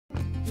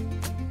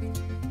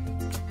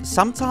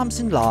Sometimes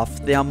in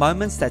life there are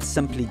moments that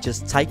simply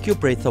just take your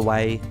breath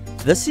away.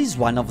 This is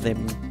one of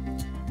them.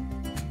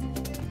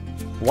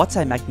 What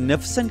a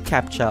magnificent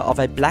capture of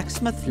a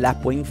Blacksmith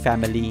Lapwing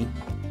family.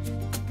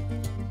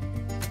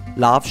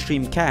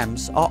 Livestream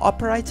cams are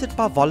operated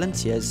by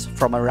volunteers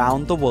from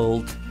around the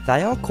world.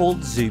 They are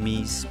called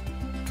Zoomies.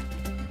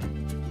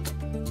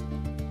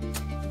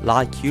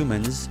 Like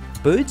humans,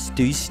 birds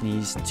do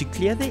sneeze to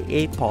clear their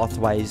air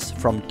pathways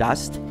from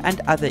dust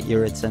and other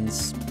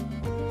irritants.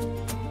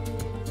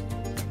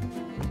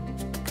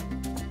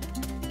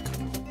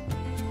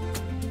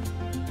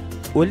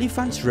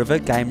 Olifants River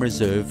Game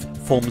Reserve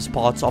forms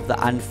part of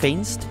the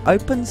unfenced,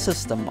 open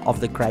system of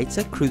the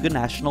Greater Kruger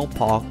National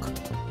Park.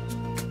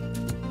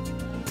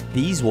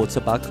 These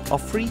waterbuck are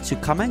free to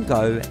come and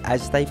go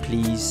as they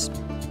please.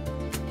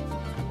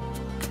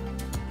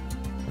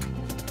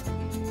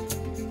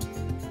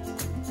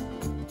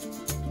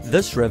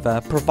 This river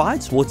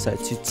provides water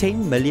to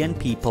 10 million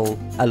people,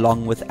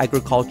 along with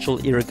agricultural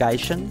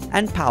irrigation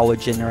and power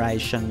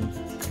generation.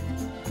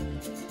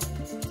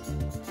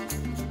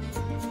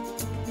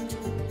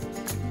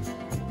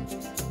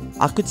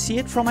 "I could see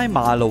it from a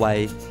mile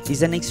away"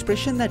 is an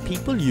expression that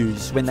people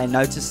use when they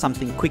notice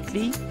something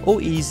quickly or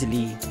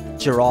easily.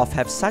 Giraffe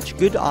have such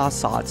good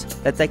eyesight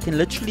that they can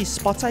literally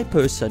spot a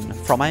person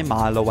from a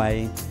mile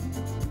away.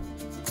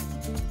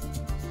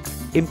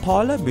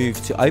 Impala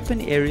move to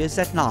open areas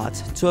at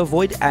night to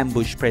avoid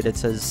ambush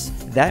predators.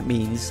 That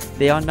means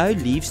there are no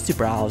leaves to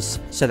browse,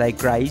 so they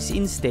graze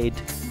instead.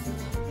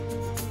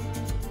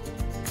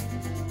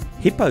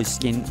 Hippo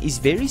skin is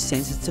very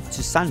sensitive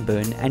to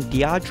sunburn and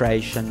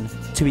dehydration.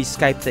 To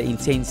escape the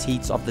intense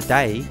heat of the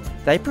day,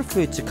 they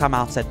prefer to come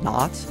out at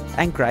night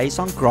and graze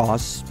on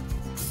grass.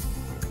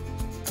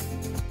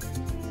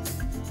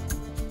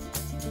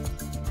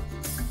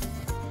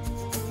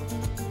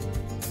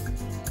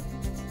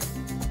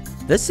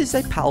 This is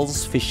a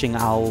Pel's fishing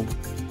owl.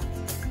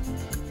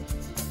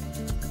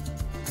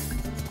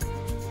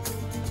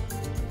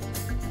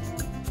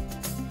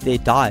 Their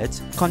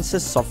diet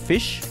consists of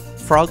fish,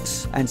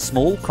 frogs and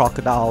small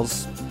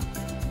crocodiles.